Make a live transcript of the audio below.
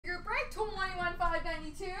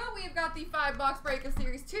22, we've got the 5-box break of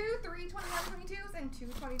Series 2, 3 21-22s, and 2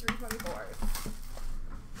 23-24s.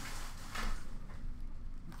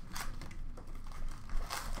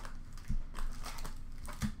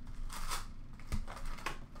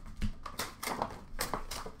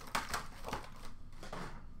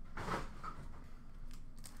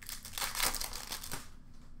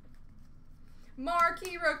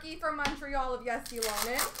 Marquee rookie for Montreal of Jesse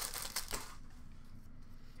Lonen.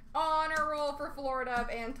 Honor roll for Florida of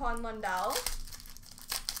Anton Lundell.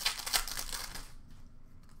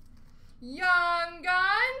 Young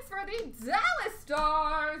Guns for the Dallas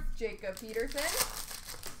Stars, Jacob Peterson.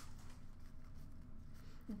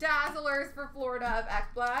 Dazzlers for Florida of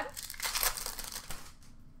Ekblad.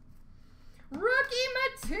 Rookie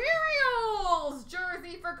Materials,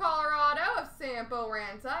 jersey for Colorado of Sampo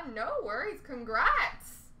Ranta. No worries, congrats.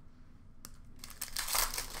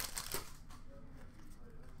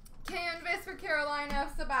 Canvas for Carolina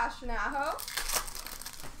of Sebastian Aho.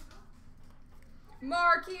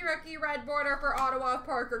 Marquee rookie red border for Ottawa of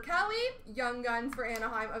Parker Kelly. Young Guns for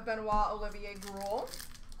Anaheim of Benoit Olivier Gruel.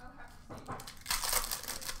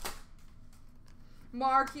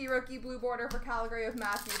 Marquee rookie blue border for Calgary of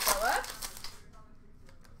Matthew Phillips.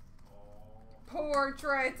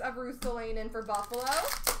 Portraits of Russolainen for Buffalo.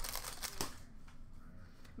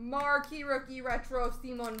 Marquee rookie retro of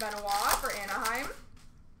Simon Benoit for Anaheim.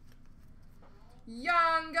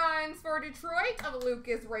 Young Guns for Detroit of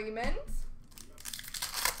Lucas Raymond.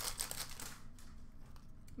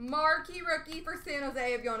 Marquee rookie for San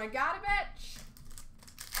Jose of Yona Gadovich.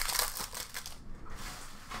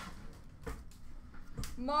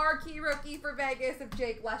 Marquee rookie for Vegas of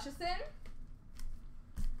Jake Leschyshyn.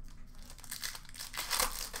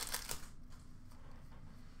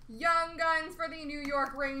 Young Guns for the New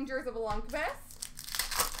York Rangers of Lundqvist.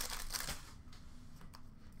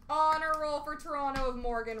 Honor roll for Toronto of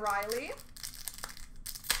Morgan Riley.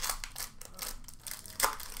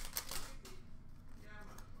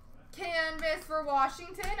 Canvas for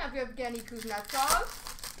Washington of Evgeny Kuznetsov.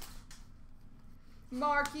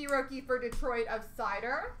 Marquee rookie for Detroit of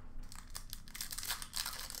Sider.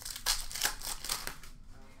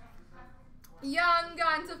 Young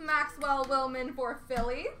Guns of Maxwell Willman for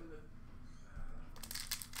Philly.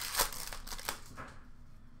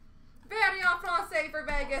 Variant Francais for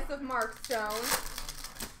Vegas of Mark Stone.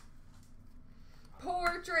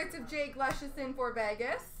 Portraits of Jake Leschyshyn for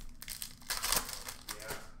Vegas.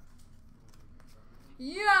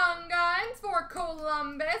 Young Guns for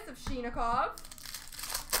Columbus of Shinikov.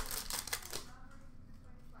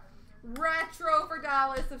 Retro for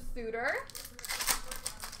Dallas of Suter.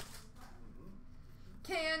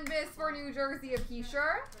 Canvas for New Jersey of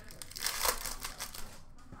Keisher.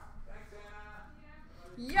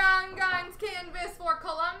 Young Guns canvas for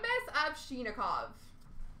Columbus of Shinikov.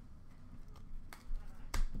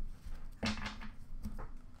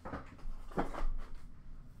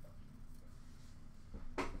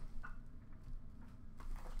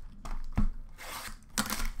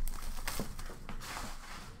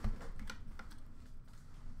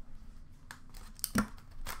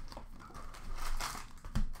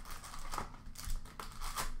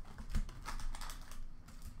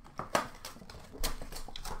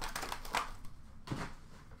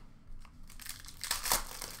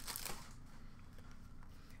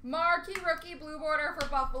 Marquee rookie blue border for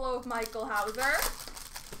Buffalo of Michael Hauser.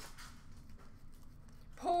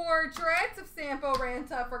 Portraits of Sampo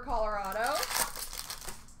Ranta for Colorado.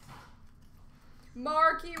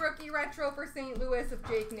 Marquee rookie retro for St. Louis of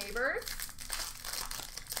Jake Neighbors.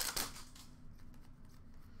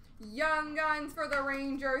 Young Guns for the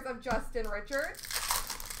Rangers of Justin Richards.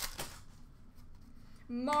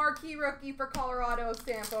 Marquee rookie for Colorado of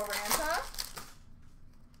Sampo Ranta.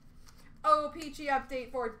 OPG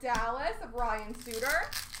update for Dallas of Ryan Suter.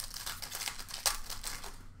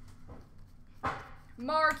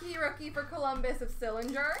 Marquee rookie for Columbus of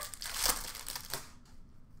Sillinger.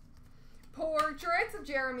 Portraits of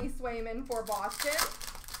Jeremy Swayman for Boston.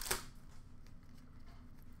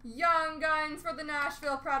 Young Guns for the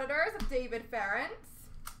Nashville Predators of David Ferentz.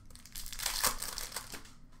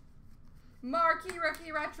 Marquee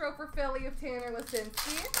rookie retro for Philly of Tanner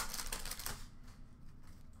Lasinski.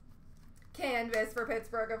 Canvas for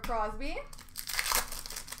Pittsburgh of Crosby.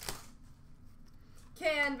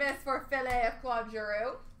 Canvas for Philly of Claude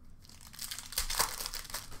Giroux.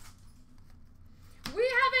 We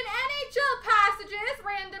have an NHL Passages,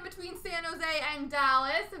 random between San Jose and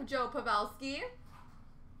Dallas of Joe Pavelski.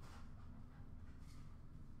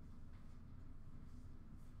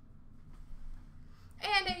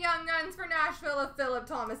 And a Young Guns for Nashville of Philip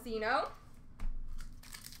Tomasino.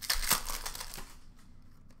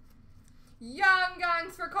 Young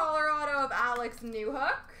Guns for Colorado of Alex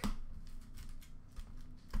Newhook.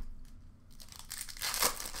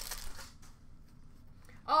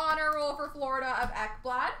 Honor Roll for Florida of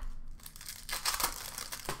Ekblad.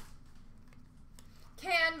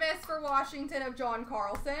 Canvas for Washington of John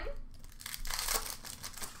Carlson.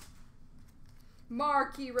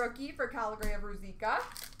 Marquee Rookie for Calgary of Ruzicka.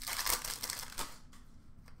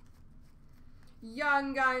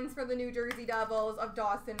 Young Guns for the New Jersey Devils of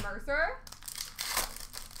Dawson Mercer.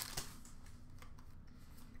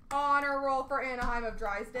 Honor Roll for Anaheim of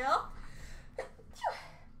Drysdale.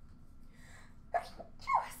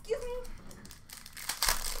 Excuse me.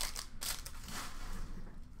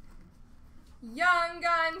 Young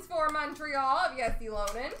Guns for Montreal of Yessi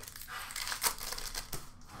Lonen.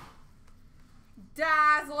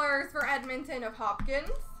 Dazzlers for Edmonton of Hopkins.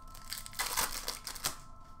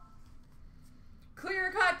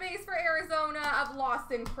 Clear Cut Base for Arizona of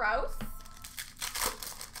Lawson Krause.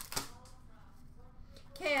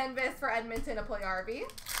 Canvas for Edmonton of Playarvi.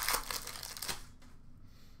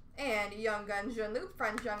 And Young Guns Jean-Luc,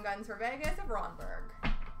 French Young Guns for Vegas of Ronberg.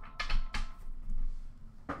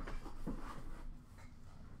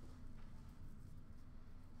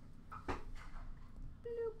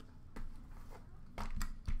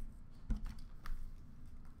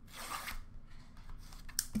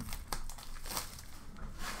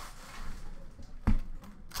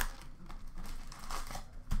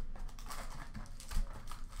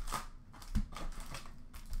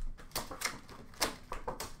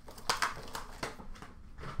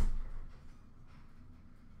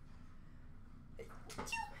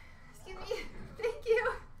 Excuse me. Thank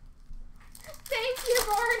you. Thank you,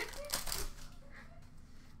 board.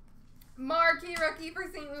 Marquee Rookie for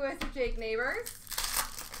St. Louis of Jake Neighbors.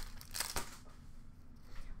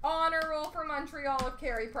 Honor Roll for Montreal of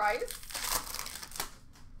Carey Price.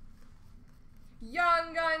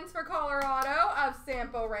 Young Guns for Colorado of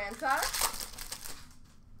Sampo Ranta.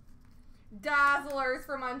 Dazzlers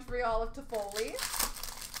for Montreal of Toffoli.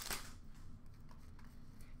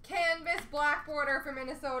 Canvas Black Border for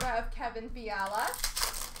Minnesota of Kevin Fiala.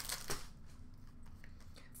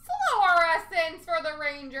 Fluorescence for the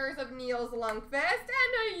Rangers of Niels Lundqvist.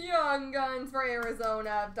 And a Young Guns for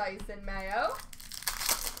Arizona of Dyson Mayo.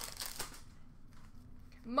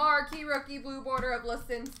 Marquee Rookie Blue Border of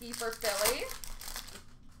Lisinski for Philly.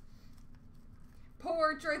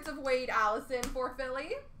 Portraits of Wade Allison for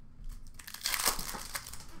Philly.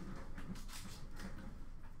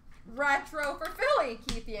 Retro for Philly,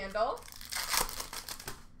 Keith Yandel.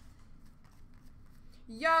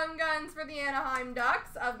 Young Guns for the Anaheim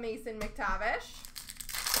Ducks of Mason McTavish.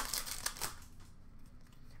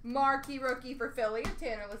 Marquee Rookie for Philly of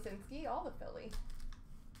Tanner Lisinski, all the Philly.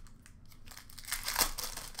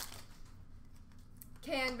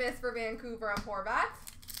 Canvas for Vancouver of Horvat.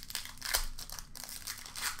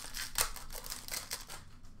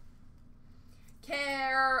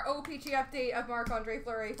 Care OPG update of Marc-Andre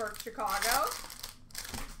Fleury for Chicago.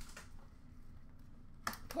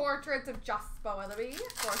 Portraits of Just Boelby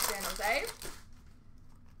for San Jose.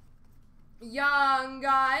 Young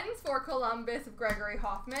Guns for Columbus of Gregory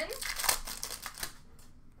Hoffman.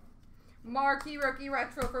 Marquee Rookie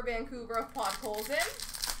Retro for Vancouver of Podkolzin.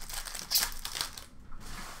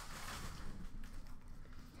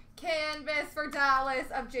 Canvas for Dallas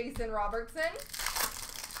of Jason Robertson.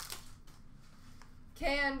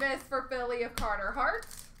 Canvas for Philly of Carter Hart.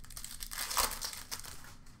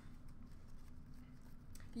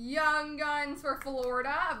 Young Guns for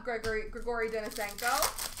Florida of Grigory Denisenko.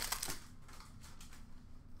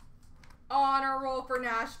 Honor Roll for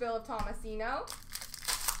Nashville of Tomasino.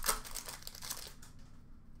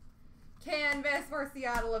 Canvas for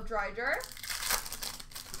Seattle of Dreiger.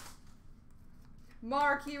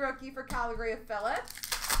 Marquee Rookie for Calgary of Phillips.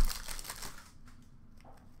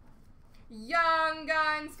 Young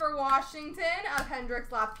Guns for Washington of Hendrix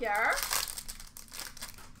Lapierre.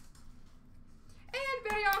 And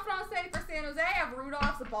Very en Francais for San Jose of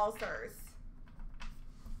Rudolph's Balsers.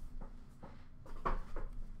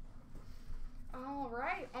 All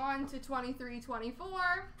right, on to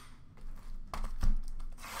 23-24.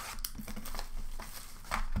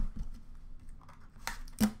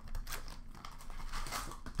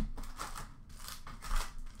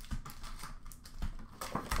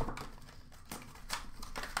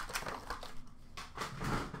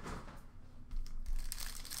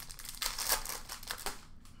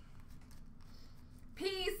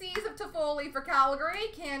 PCs of Toffoli for Calgary.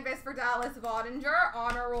 Canvas for Dallas of Ottinger.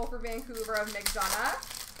 Honor Roll for Vancouver of McDonough.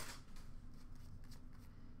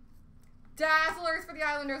 Dazzlers for the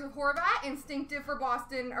Islanders of Horvat. Instinctive for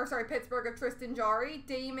Pittsburgh of Tristan Jarry.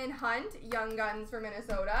 Damon Hunt, Young Guns for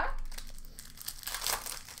Minnesota.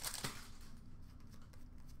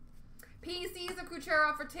 PCs of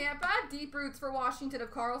CloutsnChara for Tampa. Deep Roots for Washington of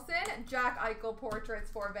Carlson. Jack Eichel Portraits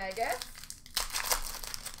for Vegas.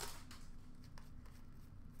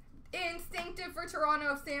 Instinctive for Toronto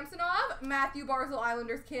of Samsonov. Matthew Barzal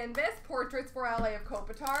Islanders Canvas. Portraits for LA of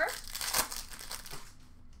Kopitar.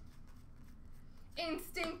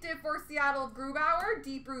 Instinctive for Seattle of Grubauer.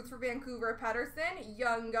 Deep Roots for Vancouver of Pettersson.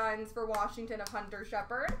 Young Guns for Washington of Hunter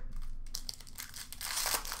Shepard.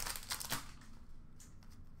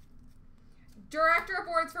 Director of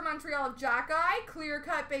Boards for Montreal of Jackeye. Clear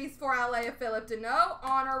Cut Base for LA of Philip Deneau.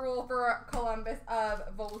 Honor Roll for Columbus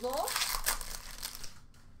of Vozol.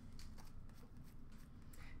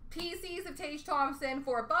 PCs of Tage Thompson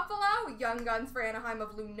for Buffalo. Young Guns for Anaheim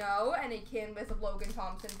of Luneau. And a canvas of Logan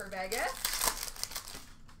Thompson for Vegas.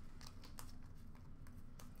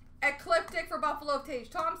 Ecliptic for Buffalo of Tage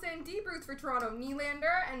Thompson. Deep Roots for Toronto of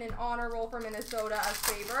Nylander. And an honor roll for Minnesota of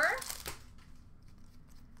Faber.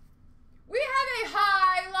 We have a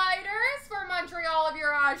highlighters for Montreal of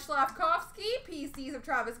Juraj Slavkovsky. PCs of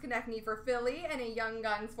Travis Konechny for Philly. And a Young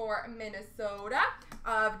Guns for Minnesota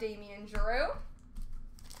of Damian Giroux.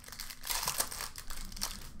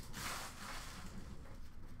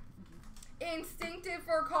 Instinctive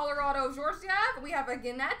for Colorado of Georgiev. We have a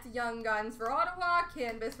Gannett, Young Guns for Ottawa.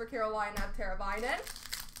 Canvas for Carolina of Teravainen.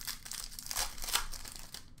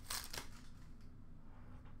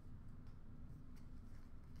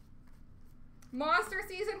 Monster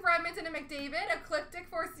Season for Edmonton and McDavid. Ecliptic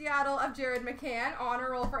for Seattle of Jared McCann.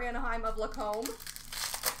 Honor Roll for Anaheim of Lacombe.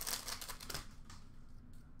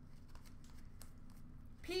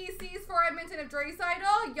 PCs for Edmonton of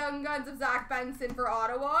Draisaitl. Young Guns of Zach Benson for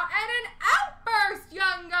Ottawa. And an outburst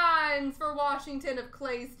Young Guns for Washington of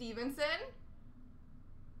Clay Stevenson.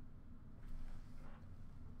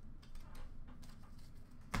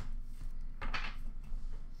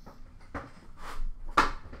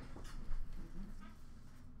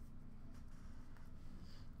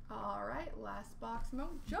 All right, last box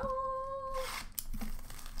mojo.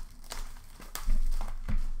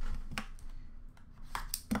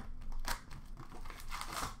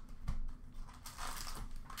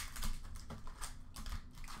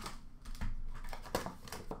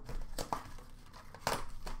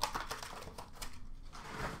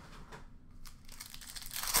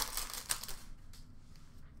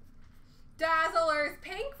 Dazzlers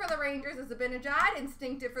pink for the Rangers of Zibanejad.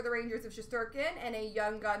 Instinctive for the Rangers of Shesterkin. And a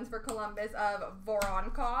Young Guns for Columbus of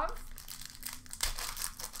Voronkov.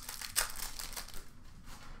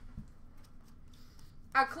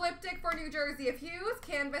 Ecliptic for New Jersey of Hughes.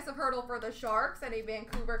 Canvas of Hurdle for the Sharks. And a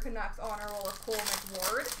Vancouver Canucks honor roll of Cole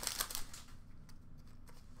McWard.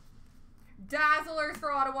 Dazzlers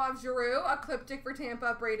for Ottawa of Giroux. Ecliptic for Tampa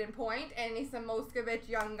of Braden Point. And a Samoskovich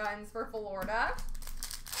Young Guns for Florida.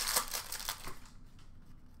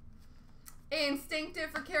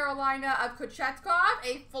 Instinctive for Carolina of Kochetkov.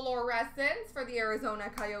 A Fluorescence for the Arizona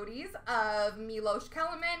Coyotes of Milos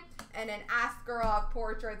Kelemen. And an Askarov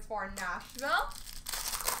Portraits for Nashville.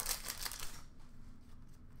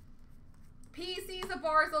 PCs of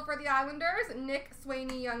Barzal for the Islanders. Nick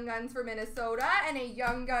Swaney Young Guns for Minnesota. And a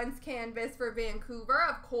Young Guns canvas for Vancouver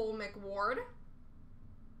of Cole McWard.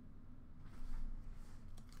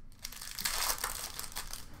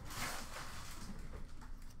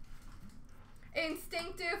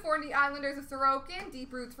 Instinctive for the Islanders of Sorokin.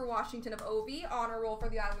 Deep Roots for Washington of Ovi. Honor Roll for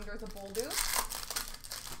the Islanders of Bolduc.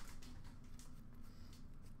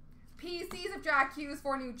 PCs of Jack Hughes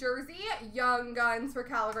for New Jersey. Young Guns for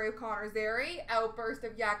Calgary of Connor Zary. Outburst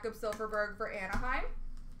of Jakob Silfverberg for Anaheim.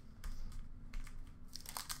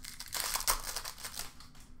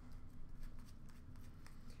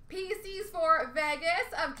 PCs for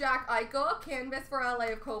Vegas of Jack Eichel. Canvas for LA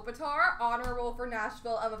of Kopitar. Honor Roll for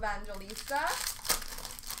Nashville of Evangelista.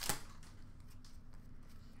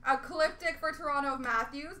 Ecliptic for Toronto of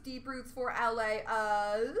Matthews. Deep Roots for LA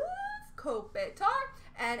of Kopitar.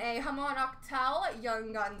 And a Hamon Octel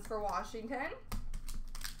Young Guns for Washington.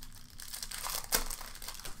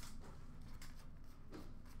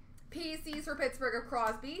 PCs for Pittsburgh of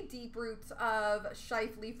Crosby. Deep Roots of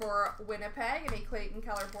Scheifele for Winnipeg. And a Clayton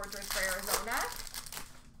Keller Portraits for Arizona.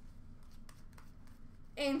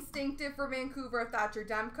 Instinctive for Vancouver of Thatcher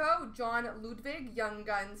Demko. John Ludwig Young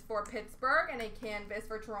Guns for Pittsburgh. And a canvas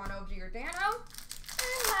for Toronto of Giordano.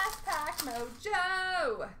 And last pack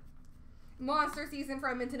mojo. Monster Season for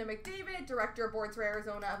Edmonton and McDavid. Director of Boards for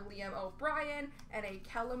Arizona of Liam O'Brien. And a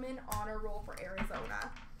Kellerman honor roll for Arizona.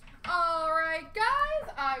 All right,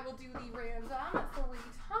 guys, I will do the random 3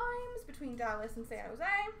 times between Dallas and San Jose.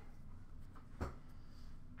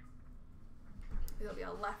 It'll be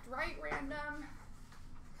a left-right random.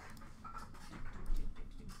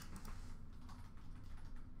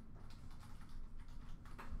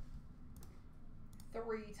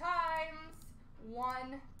 Three times.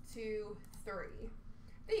 1, 2, 3.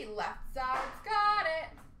 The left side's got it.